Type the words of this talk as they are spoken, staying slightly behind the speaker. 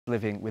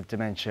Living with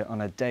dementia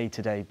on a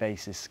day-to-day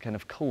basis can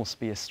of course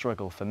be a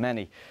struggle for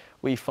many.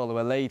 We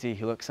follow a lady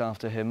who looks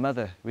after her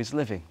mother who is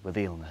living with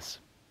the illness.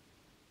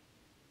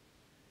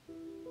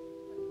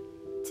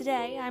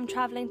 Today I'm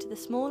travelling to the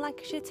small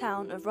Lancashire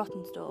town of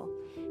Rawtenstall.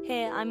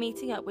 Here I'm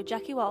meeting up with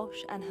Jackie Walsh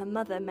and her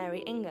mother Mary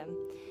Ingham.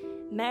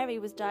 Mary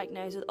was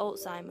diagnosed with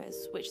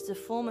Alzheimer's, which is a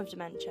form of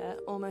dementia,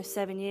 almost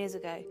 7 years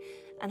ago,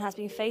 and has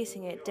been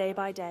facing it day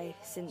by day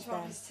since then. You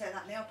want me to take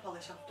that nail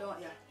polish off, don't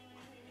you?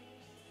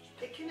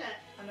 Picking it?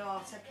 I know,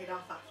 I'll take it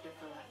off after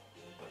for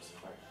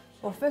her.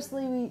 Well,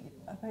 firstly,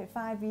 about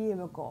 5 years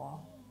ago,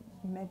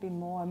 maybe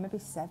more, maybe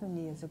 7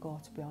 years ago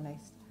to be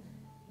honest,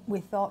 we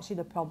thought she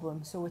had a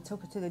problem, so we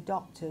took her to the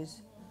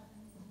doctors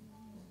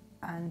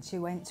and she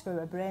went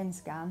for a brain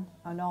scan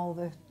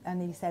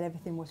and he said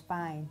everything was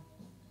fine.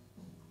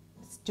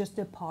 It's just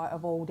a part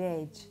of old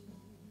age.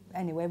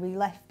 Anyway, we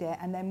left it,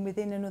 and then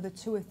within another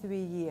 2 or 3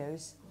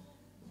 years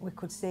we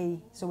could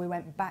see, so we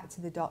went back to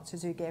the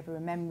doctors who gave her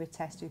a memory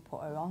test, who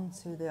put her on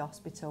to the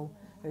hospital,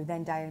 who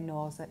then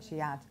diagnosed that she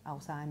had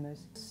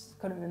Alzheimer's. Just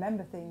couldn't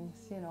remember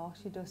things, you know,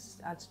 she just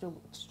had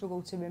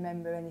struggled to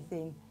remember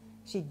anything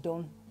she'd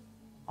done,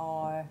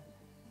 or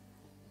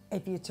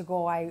if you were to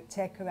go out,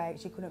 take her out,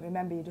 she couldn't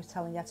remember, you just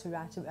telling you had to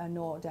write a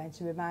note down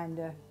to remind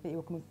her that you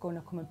were going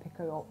to come and pick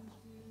her up,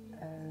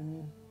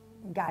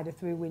 guide her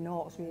through with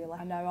notes really.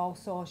 And now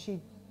also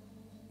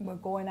we're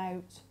going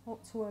out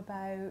up to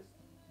about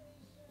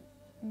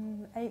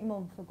 8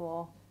 months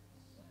ago.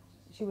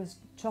 She was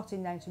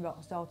trotting down to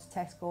Rawtenstall to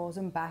Tesco's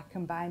and back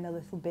and buying the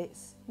little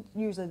bits,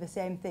 usually the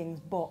same things,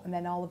 and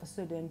then all of a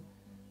sudden,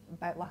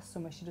 about last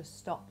summer, she just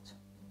stopped.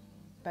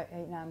 About 8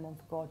 or 9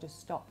 months ago, just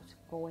stopped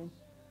going.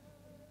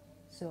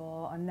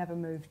 So I never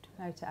moved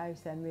out of house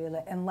then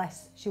really,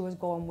 unless she was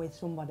going with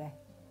somebody.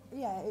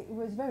 Yeah, it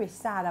was very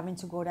sad having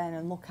to go down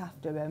and look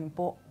after him,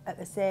 but at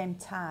the same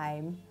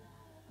time,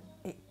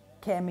 it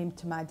came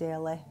into my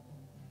daily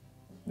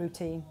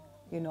routine.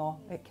 You know,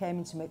 it came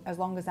into me, as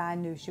long as I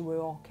knew she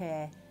were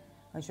okay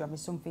and she was having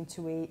something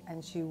to eat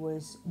and she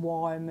was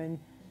warm, and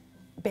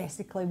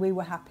basically we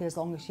were happy as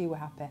long as she were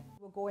happy.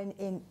 We're going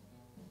in,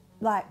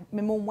 like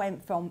my mum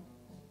went from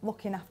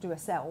looking after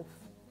herself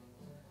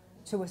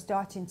to her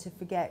starting to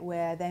forget,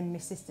 where then my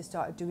sister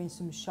started doing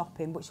some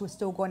shopping, but she was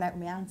still going out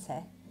with my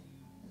auntie,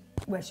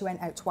 where she went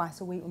out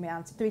twice a week with my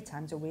auntie, 3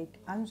 times a week,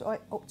 and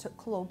up to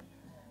club.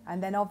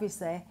 And then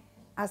obviously,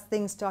 as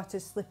things started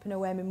slipping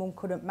away, my mum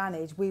couldn't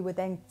manage, we were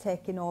then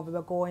taking over,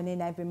 we're going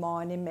in every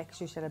morning, making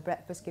sure she had a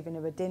breakfast, giving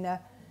her a dinner,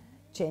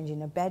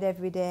 changing her bed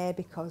every day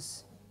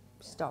because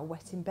she started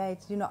wetting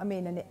beds, you know what I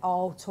mean? And it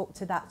all took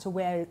to that, to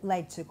where it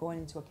led to going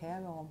into a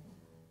care home.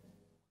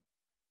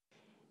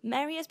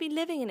 Mary has been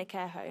living in a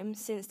care home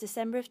since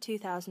December of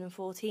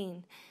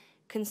 2014.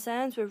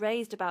 Concerns were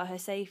raised about her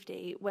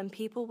safety when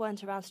people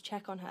weren't around to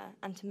check on her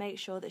and to make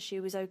sure that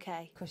she was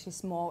okay. Because she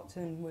smoked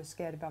and was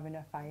scared of having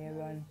a fire,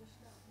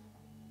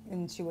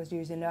 and she was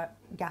using a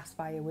gas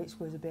fire, which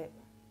was a bit,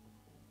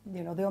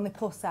 you know, the only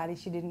plus side is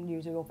she didn't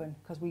use her oven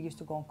because we used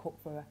to go and cook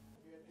for her.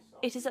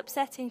 It is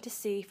upsetting to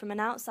see from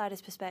an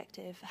outsider's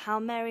perspective how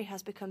Mary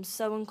has become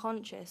so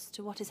unconscious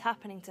to what is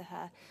happening to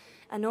her,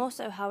 and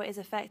also how it is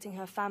affecting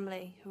her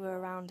family who are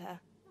around her.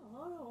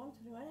 Oh, I don't want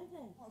to do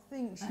anything. I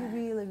think she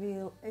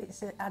really,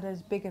 it's had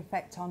as big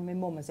effect on my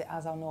mum as it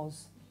has on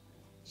us.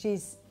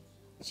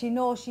 She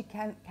knows she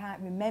can't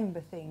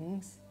remember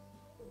things,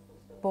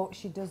 but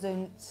it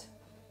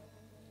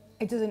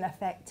doesn't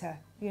affect her.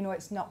 You know,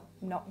 it's not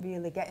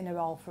really getting her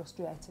all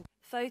frustrated.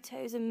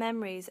 Photos and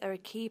memories are a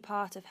key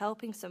part of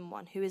helping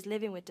someone who is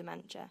living with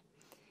dementia.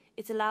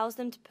 It allows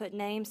them to put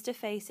names to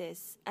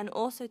faces and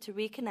also to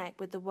reconnect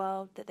with the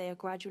world that they are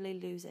gradually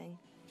losing.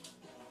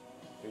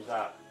 Who's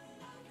that?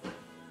 You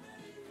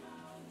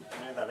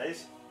know who that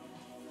is?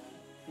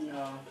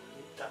 No.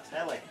 That's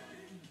Ellie.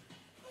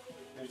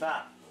 Who's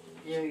that?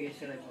 You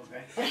silly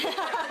bugger.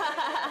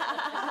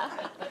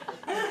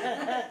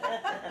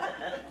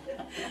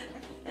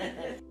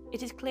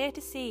 It is clear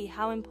to see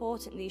how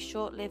important these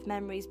short-lived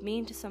memories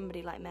mean to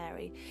somebody like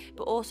Mary,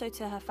 but also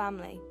to her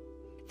family.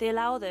 They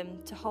allow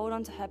them to hold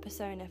on to her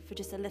persona for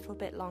just a little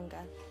bit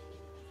longer.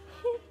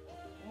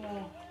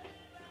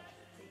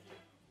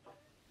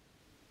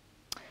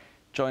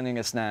 Joining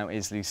us now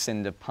is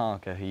Lucinda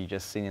Parker, who you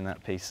just seen in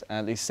that piece.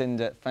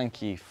 Lucinda,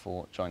 thank you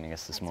for joining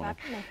us this morning.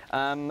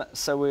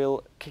 So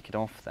we'll kick it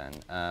off then.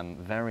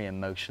 Very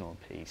emotional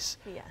piece.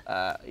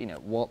 Yeah. You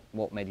know,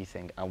 what made you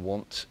think, I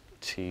want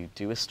to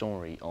do a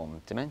story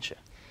on dementia?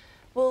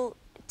 Well,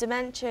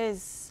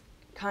 dementia's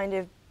kind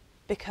of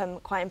become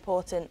quite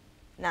important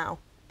now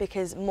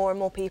because more and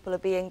more people are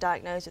being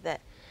diagnosed with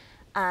it,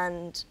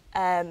 and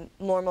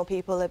more and more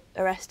people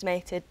are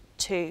estimated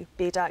to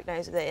be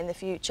diagnosed with it in the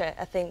future.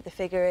 I think the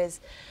figure is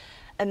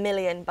 1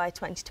 million by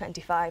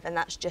 2025, and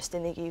that's just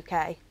in the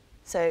UK.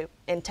 So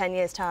in 10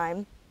 years'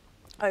 time,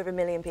 over 1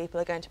 million people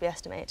are going to be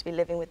estimated to be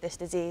living with this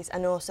disease,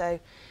 and also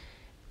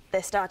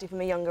they're starting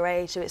from a younger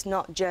age, so it's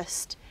not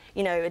just,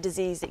 you know, a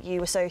disease that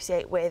you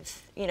associate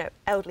with, you know,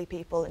 elderly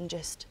people and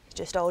just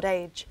old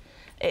age.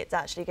 It's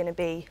actually going to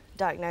be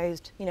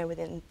diagnosed, you know,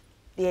 within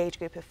the age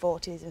group of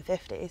 40s and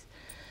 50s.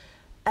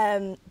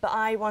 But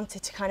I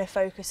wanted to kind of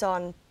focus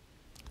on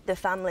the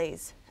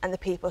families and the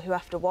people who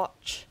have to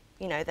watch,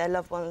 you know, their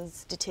loved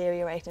ones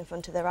deteriorate in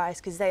front of their eyes,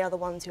 because they are the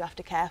ones who have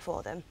to care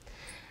for them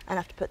and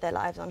have to put their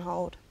lives on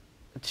hold.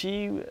 Do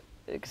you,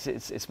 because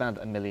it's about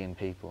 1 million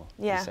people,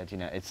 yeah. you said, you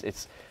know,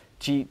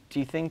 do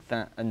you think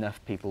that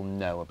enough people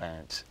know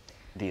about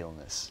the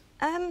illness?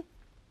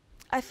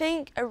 I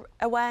think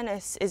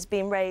awareness is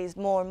being raised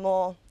more and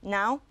more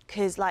now,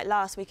 because like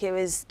last week it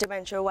was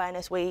Dementia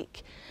Awareness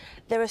Week.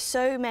 There are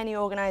so many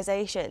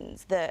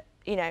organisations that,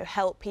 you know,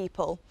 help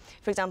people.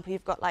 For example,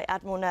 you've got like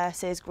Admiral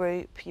Nurses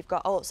Group, you've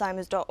got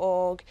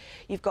Alzheimer's.org,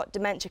 you've got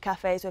dementia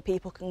cafes where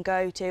people can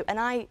go to, and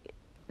I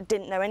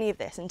didn't know any of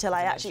this until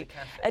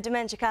a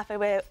dementia cafe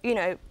where, you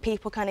know,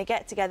 people kind of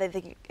get together,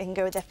 they can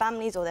go with their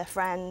families or their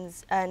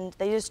friends, and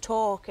they just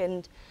talk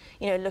and,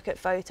 you know, look at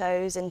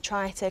photos and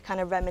try to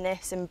kind of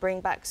reminisce and bring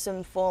back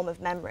some form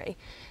of memory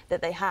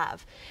that they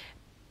have.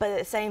 But at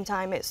the same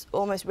time, it's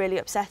almost really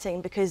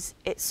upsetting because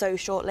it's so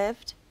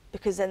short-lived,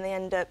 because then they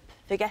end up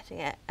forgetting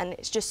it, and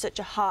it's just such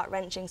a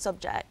heart-wrenching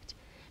subject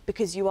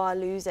because you are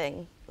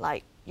losing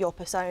like your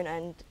persona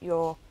and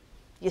your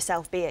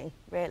self-being,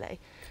 really.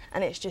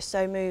 And it's just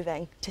so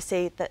moving to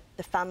see that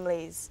the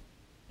families,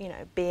 you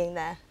know, being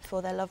there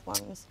for their loved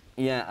ones.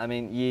 Yeah, I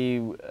mean,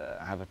 you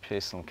have a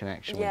personal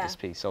connection with this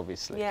piece,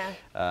 obviously. Yeah.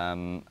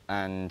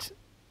 And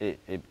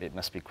it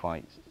must be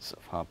quite sort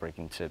of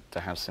heartbreaking to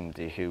have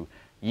somebody who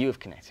you have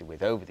connected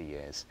with over the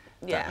years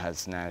that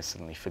has now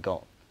suddenly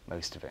forgot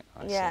most of it,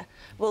 I see.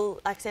 Well,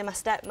 like I say, my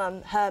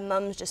stepmum, her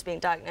mum's just been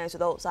diagnosed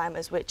with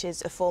Alzheimer's, which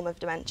is a form of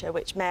dementia,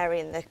 which Mary,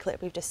 in the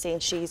clip we've just seen,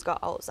 she's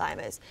got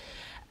Alzheimer's.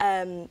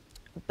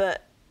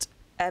 But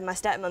my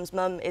stepmum's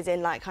mum is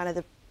in like kind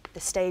of the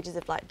stages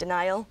of like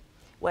denial,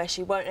 where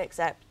she won't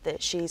accept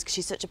that she's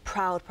such a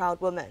proud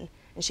woman,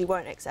 and she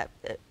won't accept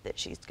that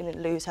she's going to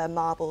lose her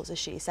marbles, as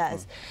she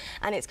says.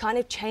 And it's kind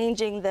of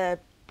changing the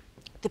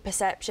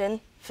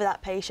perception for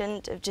that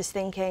patient of just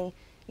thinking,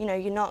 you know,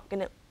 you're not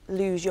going to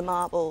lose your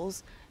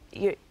marbles,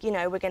 you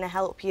know, we're going to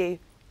help you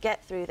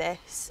get through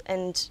this,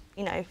 and,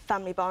 you know,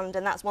 family bond.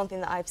 And that's one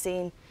thing that I've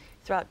seen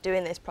throughout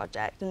doing this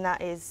project, and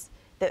that is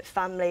that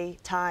family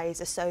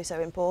ties are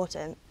so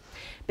important,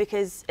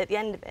 because at the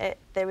end of it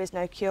there is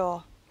no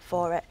cure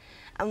for it.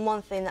 And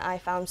one thing that I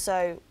found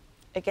so,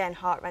 again,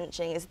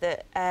 heart-wrenching is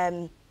that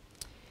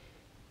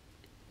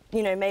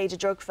you know, major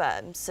drug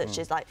firms such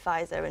as like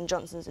Pfizer and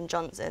Johnson's &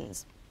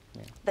 Johnson's,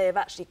 they have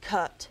actually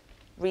cut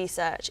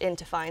research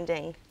into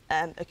finding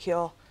a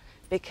cure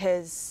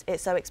because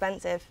it's so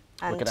expensive.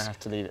 And we're going to have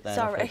to leave it there.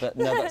 sorry. But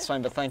no, that's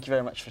fine, but thank you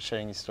very much for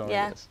sharing your story with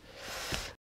us.